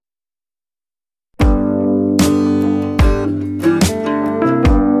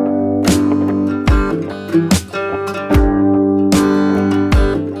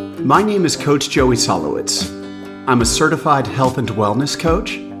My name is Coach Joey Solowitz. I'm a certified health and wellness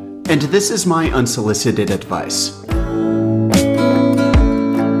coach, and this is my unsolicited advice.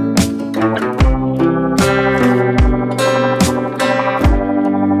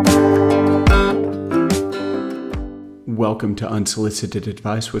 Welcome to Unsolicited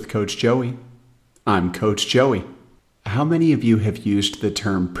Advice with Coach Joey. I'm Coach Joey. How many of you have used the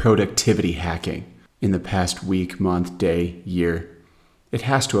term productivity hacking in the past week, month, day, year? It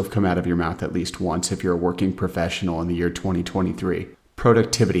has to have come out of your mouth at least once if you're a working professional in the year 2023.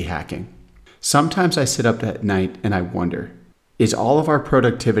 Productivity hacking. Sometimes I sit up at night and I wonder, is all of our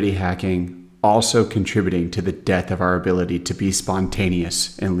productivity hacking also contributing to the death of our ability to be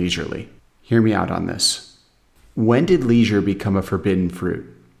spontaneous and leisurely? Hear me out on this. When did leisure become a forbidden fruit?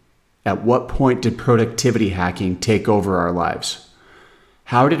 At what point did productivity hacking take over our lives?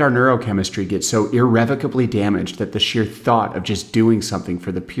 How did our neurochemistry get so irrevocably damaged that the sheer thought of just doing something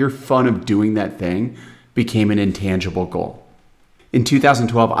for the pure fun of doing that thing became an intangible goal? In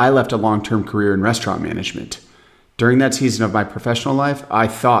 2012, I left a long-term career in restaurant management. During that season of my professional life, I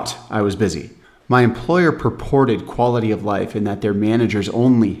thought I was busy. My employer purported quality of life in that their managers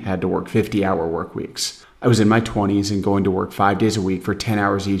only had to work 50-hour work weeks. I was in my 20s and going to work 5 days a week for 10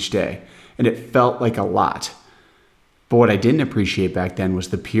 hours each day, and it felt like a lot. But what I didn't appreciate back then was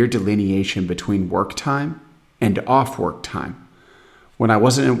the pure delineation between work time and off work time. When I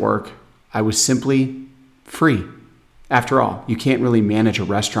wasn't at work, I was simply free. After all, you can't really manage a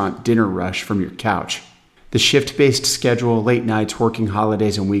restaurant dinner rush from your couch. The shift-based schedule, late nights, working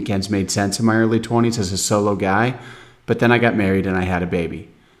holidays, and weekends made sense in my early 20s as a solo guy, but then I got married and I had a baby.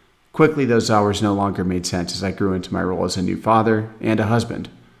 Quickly, those hours no longer made sense as I grew into my role as a new father and a husband.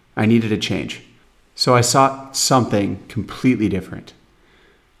 I needed a change. So I sought something completely different.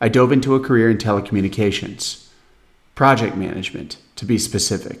 I dove into a career in telecommunications, project management, to be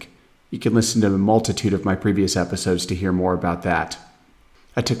specific. You can listen to a multitude of my previous episodes to hear more about that.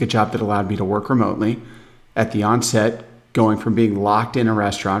 I took a job that allowed me to work remotely. At the onset, going from being locked in a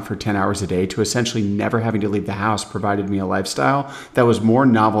restaurant for 10 hours a day to essentially never having to leave the house provided me a lifestyle that was more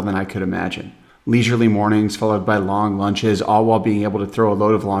novel than I could imagine. Leisurely mornings followed by long lunches, all while being able to throw a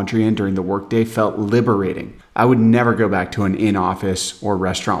load of laundry in during the workday felt liberating. I would never go back to an in-office or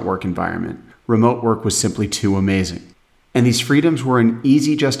restaurant work environment. Remote work was simply too amazing. And these freedoms were an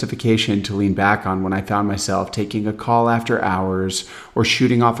easy justification to lean back on when I found myself taking a call after hours or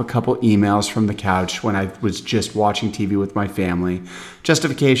shooting off a couple emails from the couch when I was just watching TV with my family.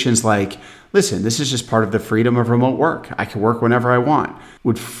 Justifications like, listen, this is just part of the freedom of remote work. I can work whenever I want,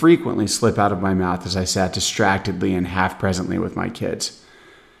 would frequently slip out of my mouth as I sat distractedly and half-presently with my kids.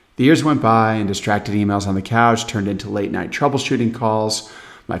 The years went by and distracted emails on the couch turned into late-night troubleshooting calls.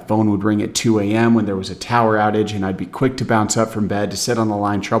 My phone would ring at 2 a.m. when there was a tower outage, and I'd be quick to bounce up from bed to sit on the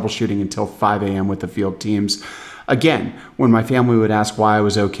line troubleshooting until 5 a.m. with the field teams. Again, when my family would ask why I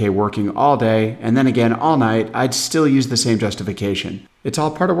was okay working all day, and then again all night, I'd still use the same justification. It's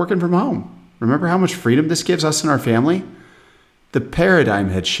all part of working from home. Remember how much freedom this gives us and our family? The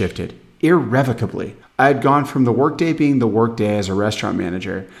paradigm had shifted irrevocably. I had gone from the workday being the workday as a restaurant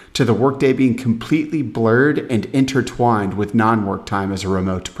manager to the workday being completely blurred and intertwined with non-work time as a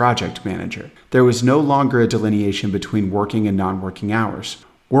remote project manager. There was no longer a delineation between working and non-working hours.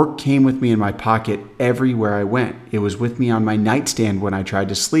 Work came with me in my pocket everywhere I went. It was with me on my nightstand when I tried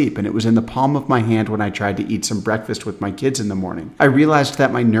to sleep, and it was in the palm of my hand when I tried to eat some breakfast with my kids in the morning. I realized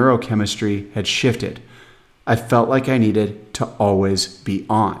that my neurochemistry had shifted. I felt like I needed to always be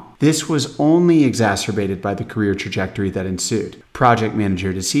on. This was only exacerbated by the career trajectory that ensued. Project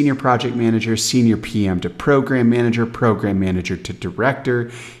manager to senior project manager, senior PM to program manager to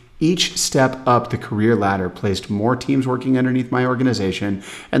director. Each step up the career ladder placed more teams working underneath my organization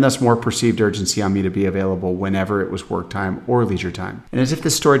and thus more perceived urgency on me to be available whenever it was work time or leisure time. And as if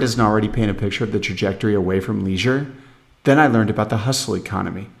this story doesn't already paint a picture of the trajectory away from leisure, then I learned about the hustle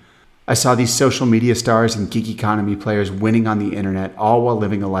economy. I saw these social media stars and gig economy players winning on the internet, all while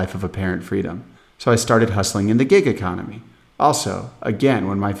living a life of apparent freedom. So I started hustling in the gig economy. Also, again,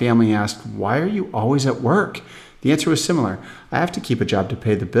 when my family asked, why are you always at work? The answer was similar. I have to keep a job to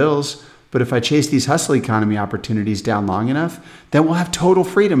pay the bills, but if I chase these hustle economy opportunities down long enough, then we'll have total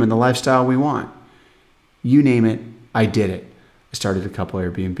freedom in the lifestyle we want. You name it, I did it. I started a couple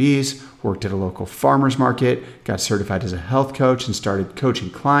Airbnbs, worked at a local farmer's market, got certified as a health coach, and started coaching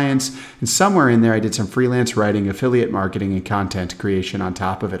clients. And somewhere in there, I did some freelance writing, affiliate marketing, and content creation on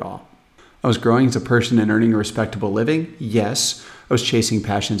top of it all. I was growing as a person and earning a respectable living, yes. I was chasing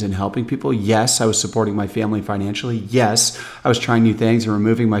passions and helping people. Yes, I was supporting my family financially. Yes, I was trying new things and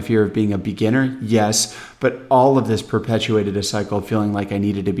removing my fear of being a beginner. Yes, but all of this perpetuated a cycle of feeling like I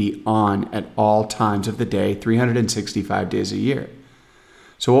needed to be on at all times of the day, 365 days a year.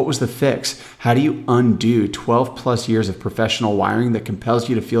 So what was the fix? How do you undo 12 plus years of professional wiring that compels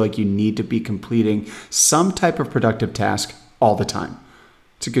you to feel like you need to be completing some type of productive task all the time?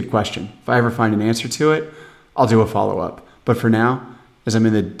 It's a good question. If I ever find an answer to it, I'll do a follow-up. But for now, as I'm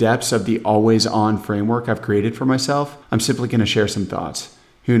in the depths of the always-on framework I've created for myself, I'm simply going to share some thoughts.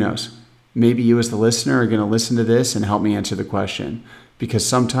 Who knows? Maybe you as the listener are going to listen to this and help me answer the question. Because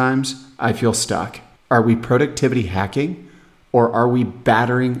sometimes I feel stuck. Are we productivity hacking? Or are we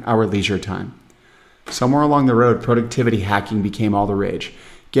battering our leisure time? Somewhere along the road, productivity hacking became all the rage.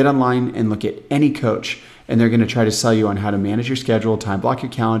 Get online and look at any coach, and they're going to try to sell you on how to manage your schedule, time block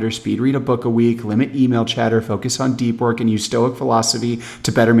your calendar, speed read a book a week, limit email chatter, focus on deep work, and use Stoic philosophy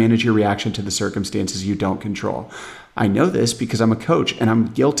to better manage your reaction to the circumstances you don't control. I know this because I'm a coach and I'm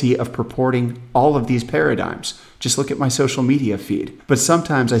guilty of purporting all of these paradigms. Just look at my social media feed. But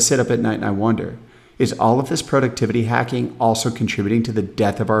sometimes I sit up at night and I wonder, is all of this productivity hacking also contributing to the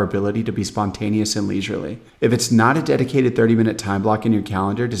death of our ability to be spontaneous and leisurely? If it's not a dedicated 30-minute time block in your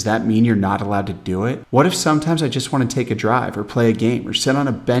calendar, does that mean you're not allowed to do it? What if sometimes I just want to take a drive or play a game or sit on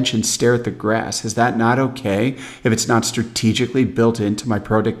a bench and stare at the grass? Is that not okay if it's not strategically built into my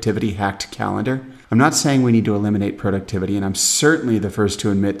productivity hacked calendar? I'm not saying we need to eliminate productivity, and I'm certainly the first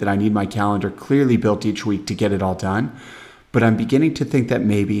to admit that I need my calendar clearly built each week to get it all done. But I'm beginning to think that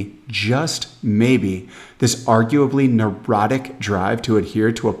maybe, just maybe, this arguably neurotic drive to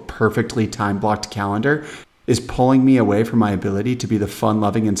adhere to a perfectly time-blocked calendar is pulling me away from my ability to be the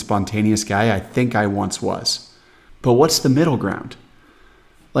fun-loving and spontaneous guy I think I once was. But what's the middle ground?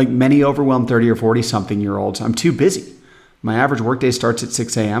 Like many overwhelmed 30 or 40-something-year-olds, I'm too busy. My average workday starts at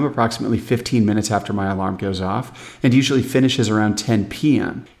 6 a.m., approximately 15 minutes after my alarm goes off, and usually finishes around 10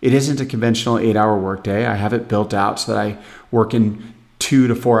 p.m. It isn't a conventional 8-hour workday. I have it built out so that I work in 2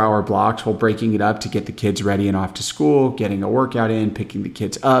 to 4 hour blocks while breaking it up to get the kids ready and off to school, getting a workout in, picking the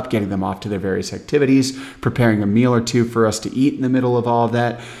kids up, getting them off to their various activities, preparing a meal or two for us to eat in the middle of all of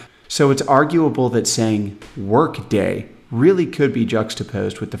that. So it's arguable that saying work day really could be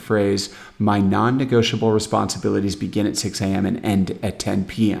juxtaposed with the phrase, my non-negotiable responsibilities begin at 6 a.m. and end at 10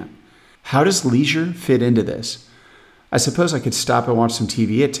 p.m. How does leisure fit into this? I suppose I could stop and watch some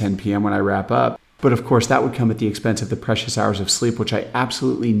TV at 10 p.m. when I wrap up, but of course that would come at the expense of the precious hours of sleep, which I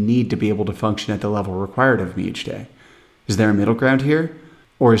absolutely need to be able to function at the level required of me each day. Is there a middle ground here?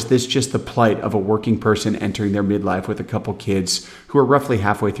 Or is this just the plight of a working person entering their midlife with a couple kids who are roughly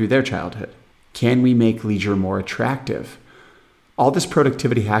halfway through their childhood? Can we make leisure more attractive? All this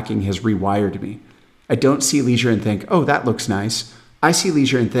productivity hacking has rewired me. I don't see leisure and think, oh, that looks nice. I see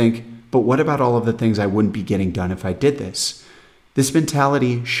leisure and think, but what about all of the things I wouldn't be getting done if I did this? This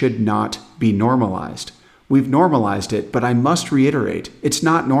mentality should not be normalized. We've normalized it, but I must reiterate, it's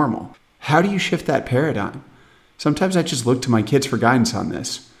not normal. How do you shift that paradigm? Sometimes I just look to my kids for guidance on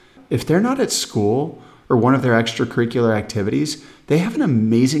this. If they're not at school or one of their extracurricular activities, they have an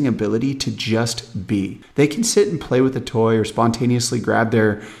amazing ability to just be. They can sit and play with a toy or spontaneously grab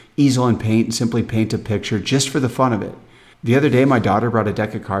their easel and paint and simply paint a picture just for the fun of it. The other day, my daughter brought a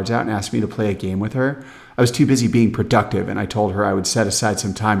deck of cards out and asked me to play a game with her. I was too busy being productive, and I told her I would set aside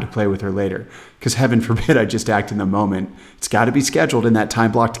some time to play with her later. Because heaven forbid I just act in the moment. It's got to be scheduled in that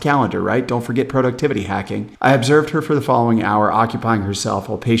time-blocked calendar, right? Don't forget productivity hacking. I observed her for the following hour, occupying herself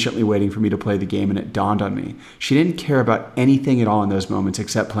while patiently waiting for me to play the game, and it dawned on me. She didn't care about anything at all in those moments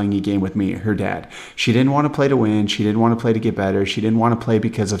except playing a game with me, her dad. She didn't want to play to win. She didn't want to play to get better. She didn't want to play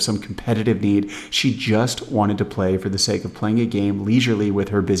because of some competitive need. She just wanted to play for the sake of playing a game leisurely with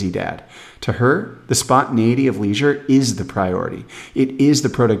her busy dad. To her, the spontaneity of leisure is the priority. It is the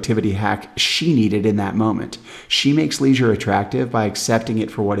productivity hack she needed in that moment. She makes leisure attractive by accepting it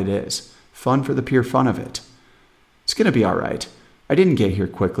for what it is. Fun for the pure fun of it. It's going to be all right. I didn't get here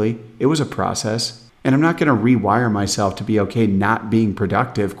quickly. It was a process. And I'm not going to rewire myself to be okay not being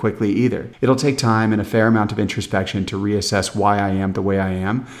productive quickly either. It'll take time and a fair amount of introspection to reassess why I am the way I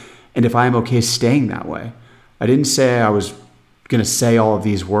am and if I am okay staying that way. I didn't say I was going to say all of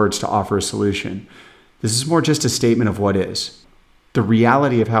these words to offer a solution. This is more just a statement of what is. The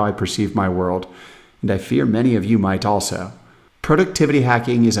reality of how I perceive my world, and I fear many of you might also. Productivity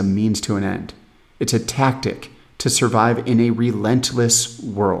hacking is a means to an end. It's a tactic to survive in a relentless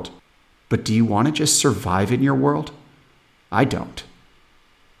world. But do you want to just survive in your world? I don't.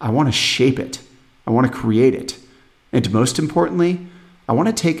 I want to shape it. I want to create it. And most importantly, I want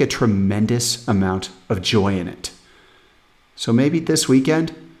to take a tremendous amount of joy in it. So maybe this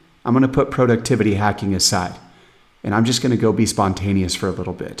weekend, I'm going to put productivity hacking aside, and I'm just going to go be spontaneous for a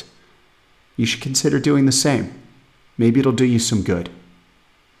little bit. You should consider doing the same. Maybe it'll do you some good.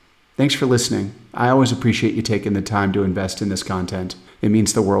 Thanks for listening. I always appreciate you taking the time to invest in this content. It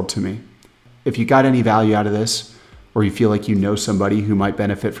means the world to me. If you got any value out of this, or you feel like you know somebody who might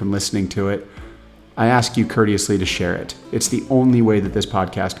benefit from listening to it, I ask you courteously to share it. It's the only way that this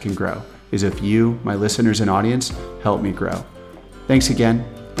podcast can grow, is if you, my listeners and audience, help me grow. Thanks again,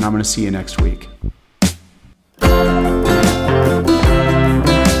 and I'm going to see you next week.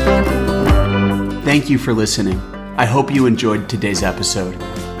 Thank you for listening. I hope you enjoyed today's episode.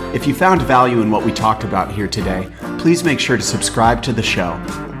 If you found value in what we talked about here today, please make sure to subscribe to the show,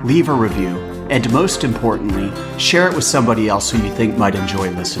 leave a review, and most importantly, share it with somebody else who you think might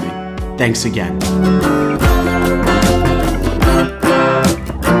enjoy listening. Thanks again.